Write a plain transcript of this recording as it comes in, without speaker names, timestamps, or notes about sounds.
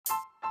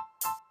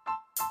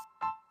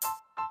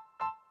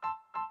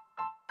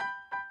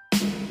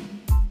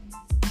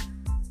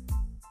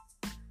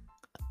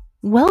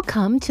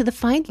Welcome to the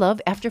Find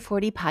Love After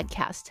 40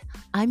 podcast.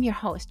 I'm your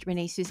host,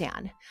 Renee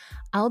Suzanne.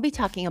 I'll be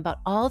talking about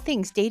all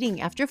things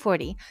dating after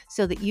 40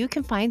 so that you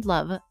can find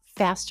love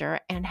faster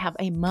and have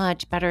a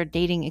much better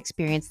dating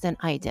experience than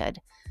I did.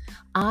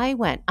 I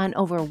went on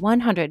over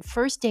 100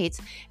 first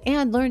dates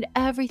and learned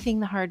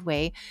everything the hard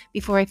way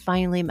before I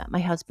finally met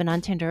my husband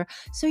on Tinder,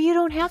 so you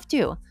don't have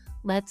to.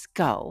 Let's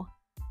go.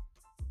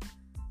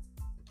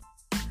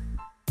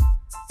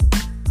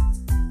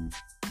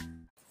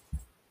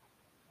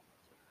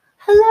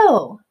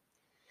 Hello.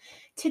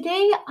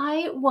 Today,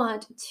 I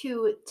want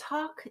to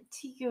talk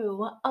to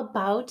you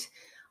about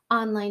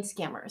online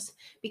scammers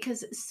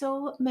because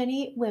so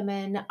many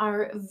women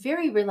are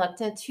very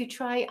reluctant to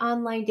try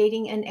online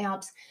dating and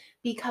apps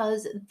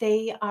because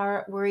they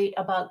are worried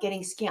about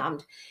getting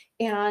scammed.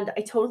 And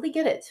I totally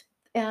get it.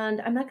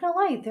 And I'm not going to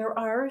lie, there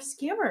are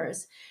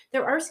scammers.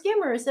 There are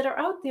scammers that are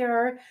out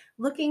there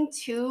looking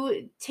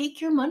to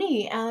take your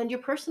money and your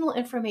personal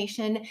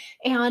information.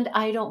 And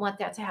I don't want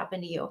that to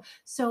happen to you.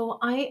 So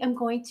I am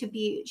going to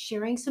be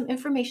sharing some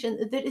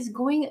information that is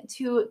going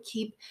to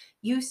keep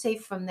you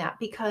safe from that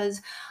because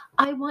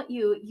I want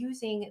you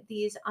using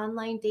these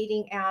online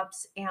dating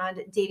apps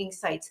and dating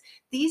sites.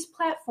 These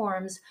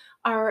platforms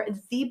are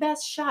the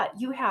best shot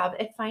you have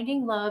at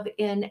finding love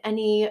in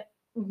any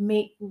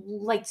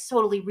like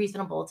totally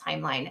reasonable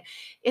timeline.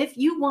 If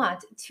you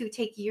want to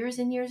take years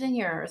and years and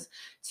years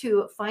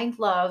to find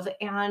love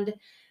and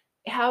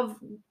have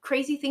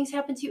crazy things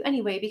happen to you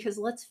anyway, because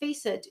let's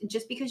face it,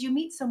 just because you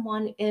meet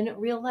someone in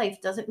real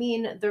life doesn't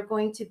mean they're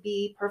going to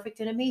be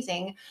perfect and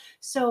amazing.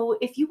 So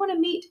if you want to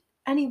meet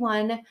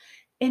anyone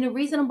in a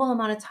reasonable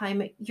amount of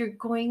time, you're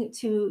going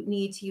to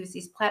need to use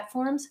these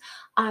platforms.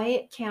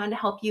 I can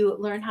help you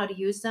learn how to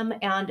use them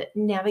and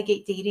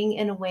navigate dating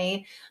in a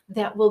way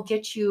that will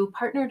get you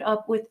partnered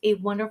up with a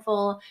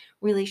wonderful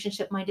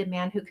relationship minded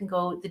man who can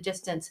go the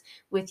distance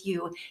with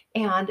you.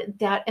 And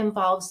that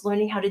involves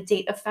learning how to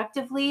date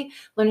effectively,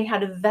 learning how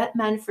to vet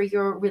men for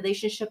your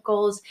relationship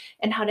goals,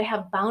 and how to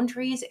have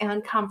boundaries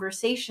and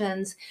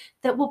conversations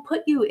that will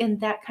put you in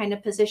that kind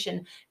of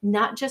position,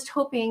 not just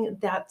hoping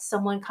that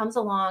someone comes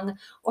along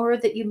or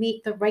that you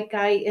meet the right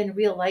guy in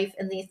real life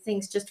and these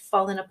things just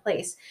fall into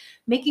place.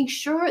 Making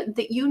sure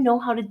that you know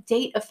how to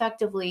date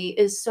effectively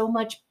is so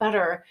much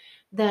better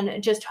than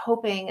just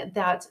hoping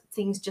that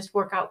things just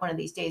work out one of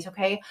these days.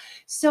 Okay.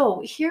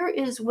 So here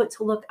is what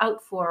to look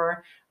out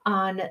for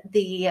on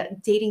the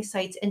dating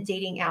sites and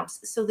dating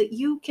apps so that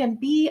you can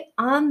be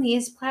on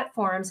these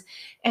platforms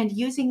and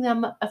using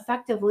them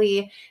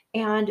effectively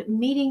and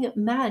meeting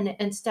men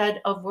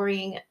instead of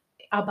worrying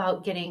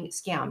about getting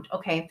scammed.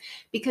 Okay.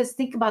 Because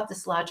think about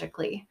this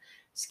logically.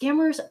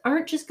 Scammers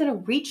aren't just going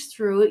to reach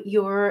through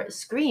your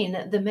screen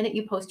the minute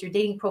you post your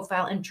dating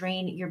profile and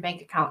drain your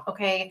bank account.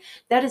 Okay.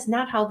 That is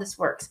not how this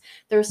works.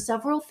 There are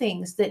several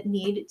things that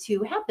need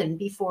to happen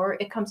before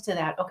it comes to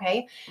that.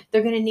 Okay.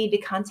 They're going to need to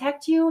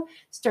contact you,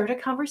 start a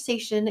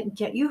conversation,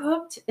 get you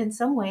hooked in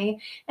some way,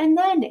 and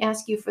then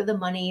ask you for the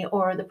money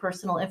or the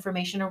personal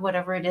information or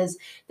whatever it is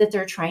that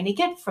they're trying to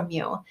get from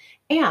you.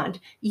 And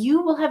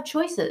you will have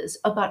choices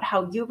about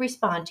how you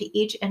respond to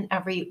each and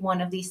every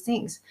one of these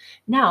things.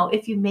 Now,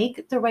 if you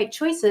make the right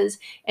choices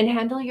and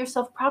handle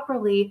yourself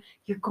properly,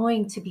 you're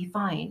going to be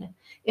fine.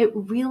 It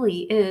really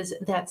is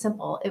that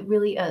simple. It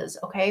really is.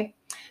 Okay.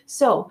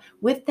 So,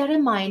 with that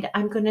in mind,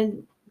 I'm going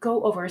to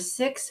go over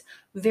 6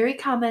 very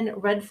common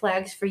red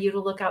flags for you to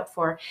look out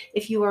for.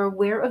 If you are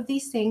aware of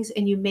these things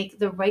and you make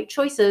the right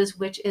choices,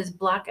 which is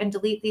block and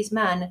delete these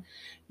men,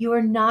 you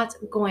are not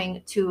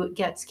going to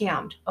get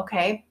scammed.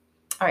 Okay.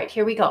 All right,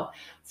 here we go.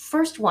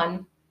 First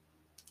one,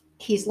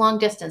 he's long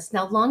distance.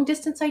 Now, long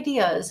distance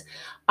ideas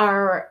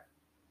are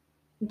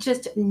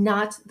just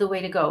not the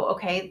way to go.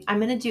 Okay. I'm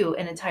going to do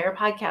an entire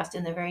podcast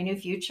in the very near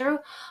future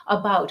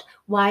about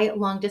why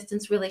long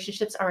distance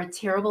relationships are a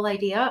terrible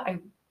idea.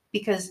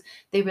 Because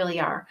they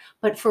really are.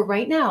 But for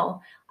right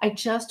now, I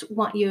just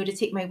want you to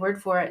take my word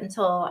for it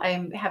until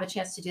I have a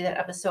chance to do that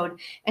episode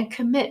and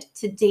commit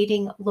to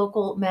dating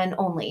local men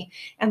only.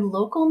 And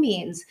local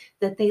means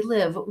that they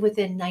live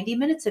within 90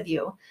 minutes of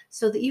you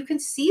so that you can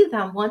see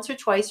them once or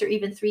twice or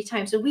even 3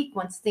 times a week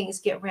once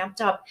things get ramped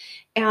up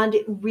and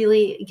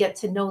really get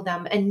to know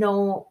them and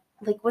know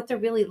like what they're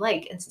really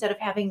like instead of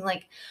having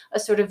like a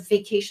sort of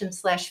vacation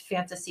slash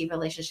fantasy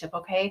relationship.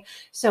 Okay.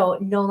 So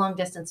no long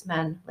distance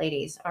men,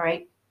 ladies. All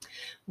right.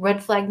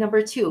 Red flag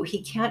number 2,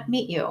 he can't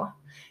meet you.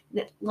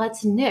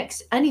 Let's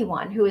nix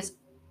anyone who is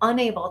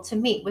unable to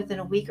meet within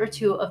a week or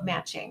 2 of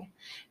matching.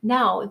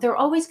 Now, they're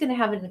always going to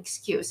have an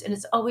excuse and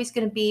it's always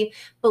going to be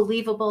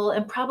believable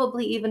and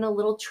probably even a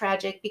little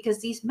tragic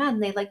because these men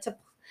they like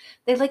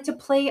to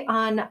play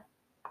on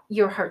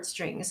your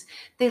heartstrings.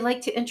 They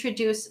like to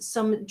introduce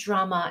some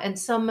drama and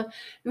some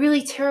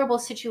really terrible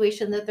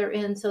situation that they're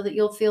in so that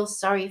you'll feel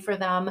sorry for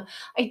them.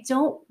 I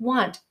don't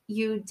want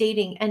you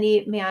dating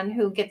any man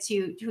who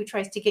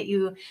tries to get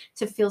you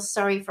to feel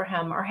sorry for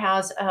him or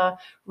has a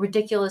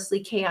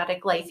ridiculously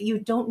chaotic life. You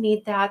don't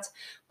need that.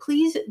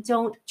 Please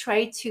don't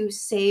try to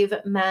save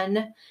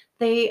men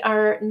They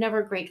are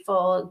never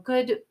grateful.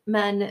 Good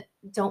men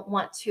don't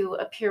want to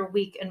appear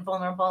weak and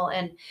vulnerable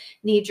and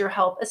need your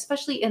help,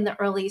 especially in the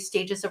early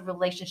stages of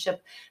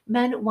relationship.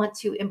 Men want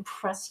to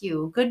impress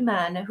you. Good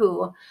men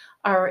who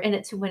are in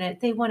it to win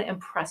it, they want to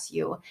impress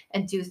you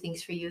and do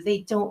things for you. They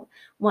don't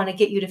want to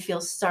get you to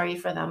feel sorry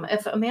for them.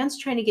 If a man's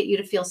trying to get you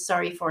to feel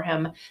sorry for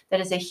him, that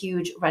is a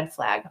huge red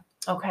flag.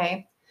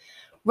 Okay.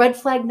 Red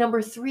flag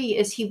number three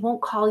is he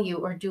won't call you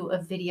or do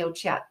a video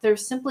chat. There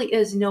simply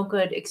is no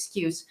good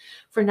excuse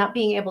for not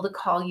being able to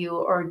call you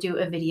or do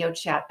a video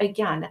chat.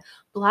 Again,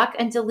 block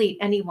and delete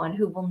anyone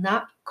who will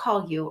not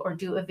call you or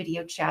do a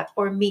video chat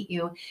or meet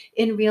you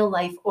in real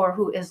life or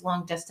who is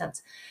long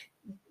distance.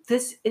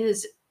 This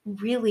is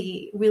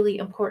really, really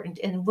important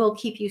and will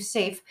keep you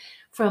safe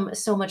from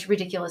so much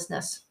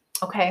ridiculousness.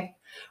 Okay.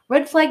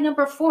 Red flag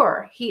number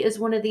four, he is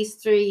one of these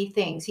three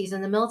things. He's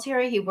in the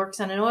military, he works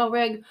on an oil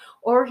rig,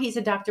 or he's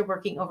a doctor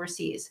working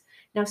overseas.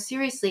 Now,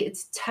 seriously,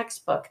 it's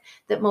textbook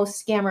that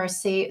most scammers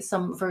say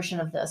some version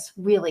of this.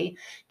 Really,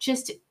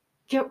 just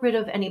get rid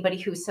of anybody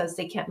who says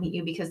they can't meet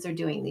you because they're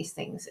doing these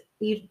things.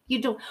 You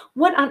don't.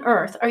 What on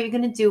earth are you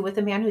going to do with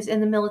a man who's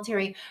in the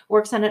military,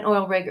 works on an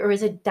oil rig, or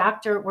is a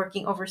doctor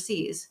working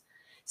overseas?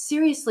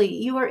 Seriously,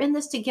 you are in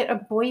this to get a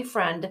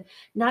boyfriend,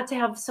 not to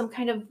have some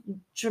kind of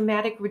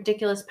dramatic,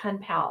 ridiculous pen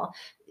pal.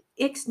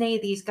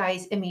 Ixnay these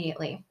guys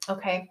immediately.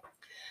 Okay.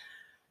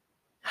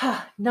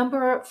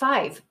 Number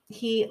five,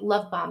 he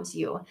love bombs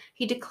you.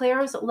 He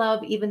declares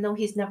love even though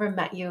he's never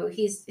met you.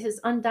 He's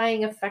his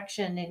undying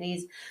affection and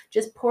he's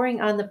just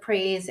pouring on the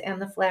praise and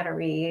the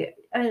flattery.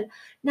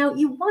 Now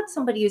you want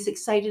somebody who's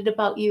excited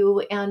about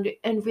you and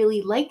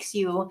really likes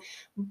you,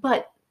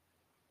 but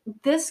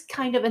this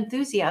kind of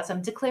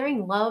enthusiasm,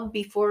 declaring love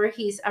before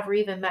he's ever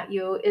even met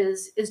you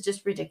is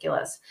just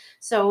ridiculous.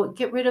 So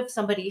get rid of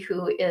somebody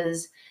who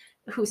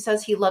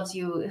says he loves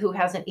you who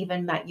hasn't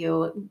even met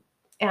you.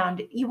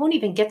 And you won't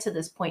even get to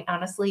this point,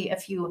 honestly,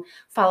 if you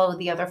follow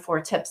the other four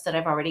tips that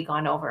I've already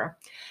gone over.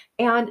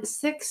 And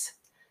six,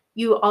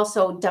 you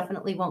also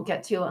definitely won't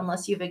get to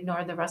unless you've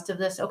ignored the rest of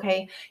this.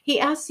 Okay. He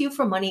asks you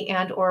for money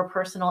and or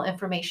personal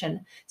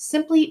information.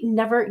 Simply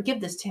never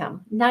give this to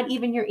him, not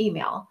even your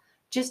email.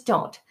 Just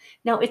don't.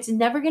 Now, it's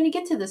never going to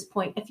get to this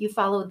point if you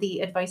follow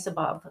the advice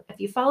above. If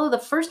you follow the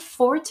first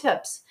four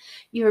tips,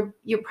 you're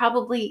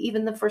probably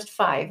even the first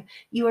five.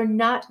 You are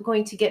not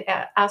going to get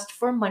asked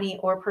for money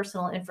or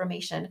personal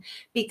information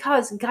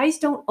because guys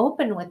don't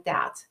open with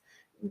that.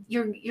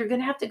 You're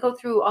going to have to go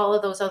through all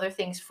of those other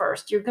things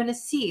first. You're going to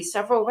see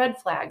several red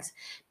flags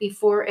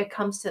before it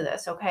comes to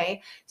this,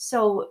 okay?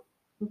 So,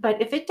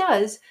 but if it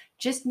does,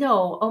 just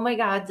know, oh my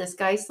God, this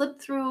guy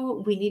slipped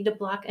through. We need to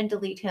block and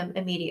delete him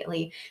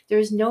immediately.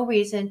 There's no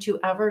reason to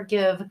ever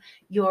give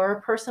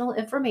your personal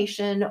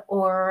information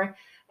or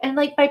and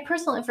like by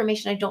personal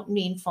information, I don't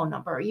mean phone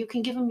number. You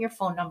can give them your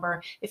phone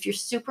number. If you're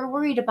super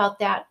worried about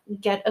that,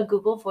 get a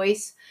Google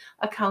Voice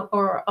account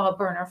or a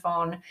burner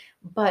phone.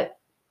 But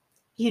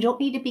you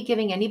don't need to be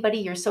giving anybody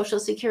your social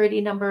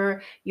security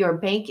number, your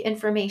bank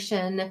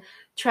information,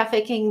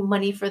 trafficking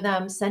money for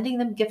them, sending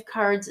them gift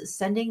cards,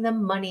 sending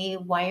them money,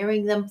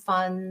 wiring them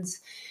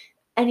funds,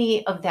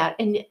 any of that.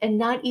 And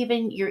not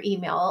even your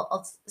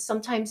email.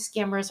 Sometimes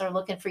scammers are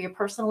looking for your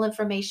personal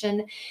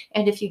information.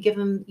 And if you give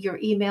them your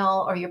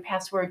email or your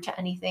password to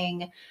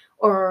anything,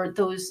 or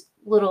those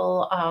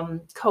little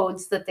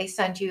codes that they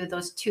send you,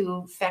 those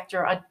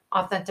two-factor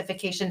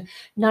authentication,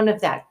 none of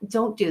that.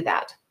 Don't do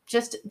that.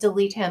 Just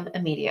delete him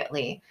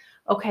immediately.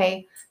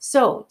 Okay.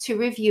 So to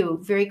review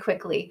very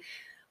quickly,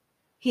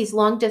 he's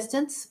long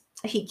distance.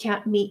 He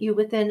can't meet you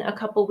within a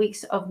couple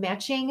weeks of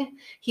matching.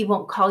 He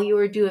won't call you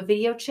or do a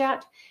video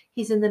chat.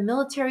 He's in the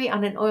military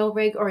on an oil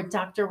rig or a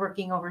doctor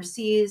working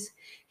overseas.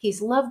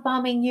 He's love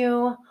bombing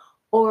you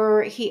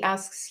or he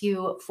asks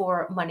you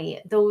for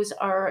money. Those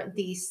are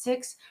the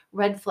six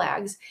red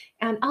flags.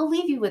 And I'll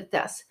leave you with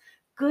this.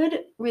 Good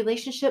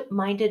relationship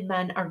minded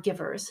men are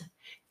givers.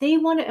 They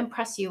want to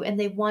impress you and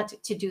they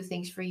want to do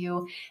things for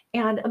you.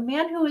 And a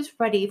man who is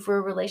ready for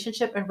a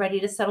relationship and ready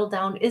to settle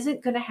down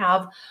isn't going to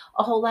have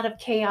a whole lot of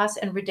chaos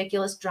and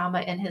ridiculous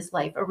drama in his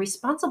life. A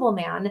responsible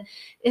man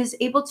is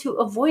able to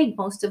avoid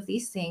most of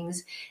these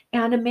things.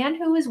 And a man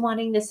who is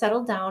wanting to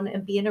settle down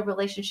and be in a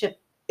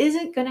relationship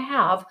isn't going to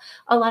have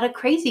a lot of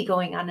crazy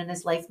going on in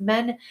his life.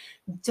 Men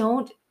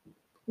don't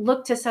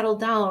look to settle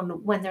down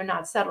when they're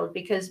not settled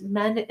because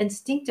men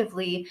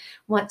instinctively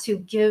want to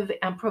give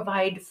and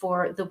provide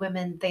for the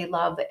women they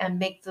love and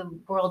make the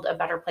world a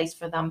better place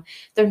for them.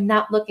 They're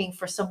not looking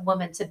for some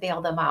woman to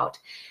bail them out.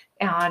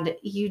 And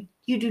you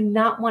do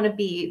not want to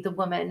be the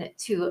woman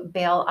to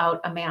bail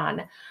out a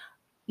man.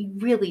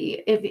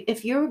 Really,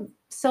 if you're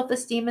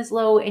self-esteem is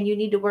low and you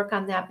need to work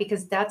on that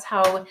because that's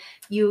how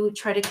you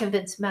try to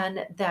convince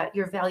men that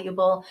you're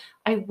valuable.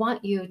 I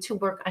want you to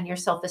work on your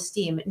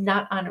self-esteem,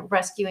 not on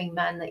rescuing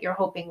men that you're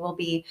hoping will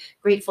be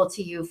grateful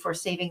to you for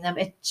saving them.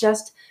 It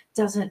just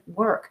doesn't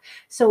work.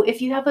 So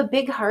if you have a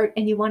big heart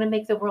and you want to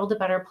make the world a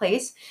better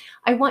place,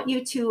 I want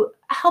you to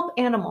help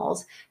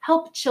animals,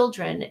 help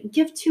children,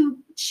 give to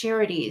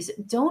charities.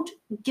 Don't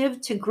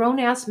give to grown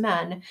ass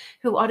men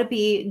who ought to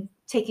be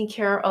taking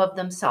care of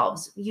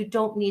themselves. You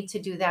don't need to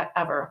do that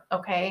ever,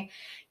 okay?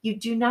 You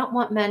do not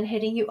want men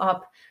hitting you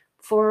up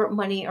for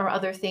money or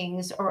other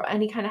things or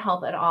any kind of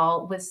help at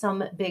all with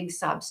some big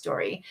sob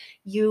story.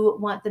 You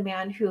want the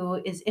man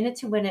who is in it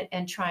to win it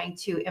and trying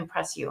to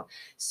impress you.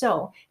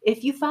 So,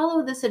 if you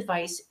follow this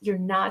advice, you're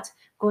not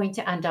going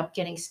to end up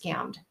getting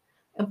scammed.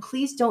 And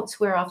please don't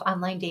swear off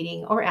online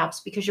dating or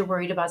apps because you're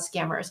worried about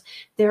scammers.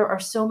 There are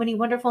so many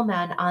wonderful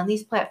men on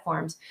these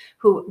platforms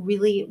who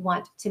really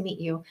want to meet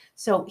you.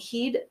 So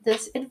heed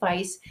this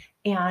advice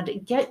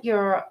and get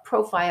your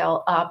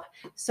profile up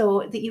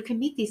so that you can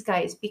meet these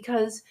guys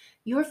because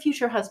your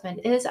future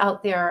husband is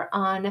out there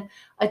on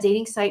a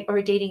dating site or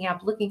a dating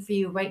app looking for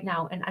you right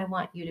now. And I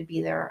want you to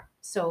be there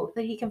so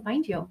that he can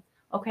find you.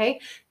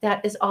 Okay,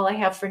 that is all I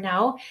have for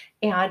now.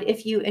 And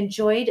if you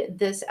enjoyed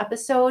this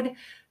episode,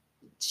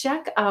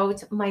 check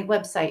out my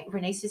website,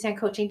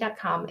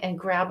 reneesuzannecoaching.com, and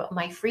grab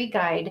my free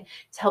guide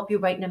to help you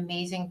write an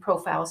amazing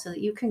profile so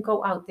that you can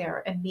go out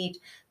there and meet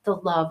the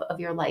love of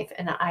your life.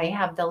 And I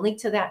have the link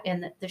to that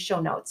in the show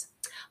notes.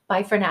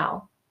 Bye for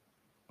now.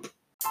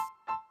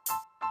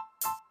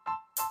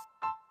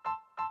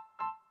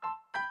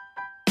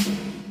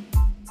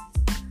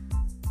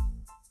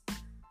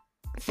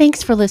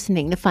 Thanks for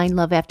listening to Find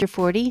Love After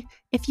 40.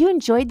 If you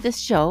enjoyed this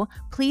show,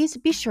 please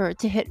be sure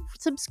to hit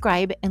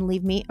subscribe and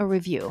leave me a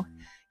review.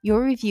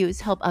 Your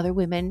reviews help other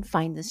women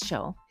find this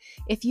show.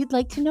 If you'd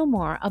like to know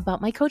more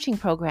about my coaching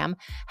program,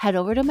 head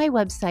over to my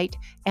website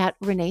at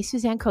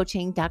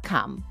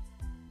reneesuzannecoaching.com.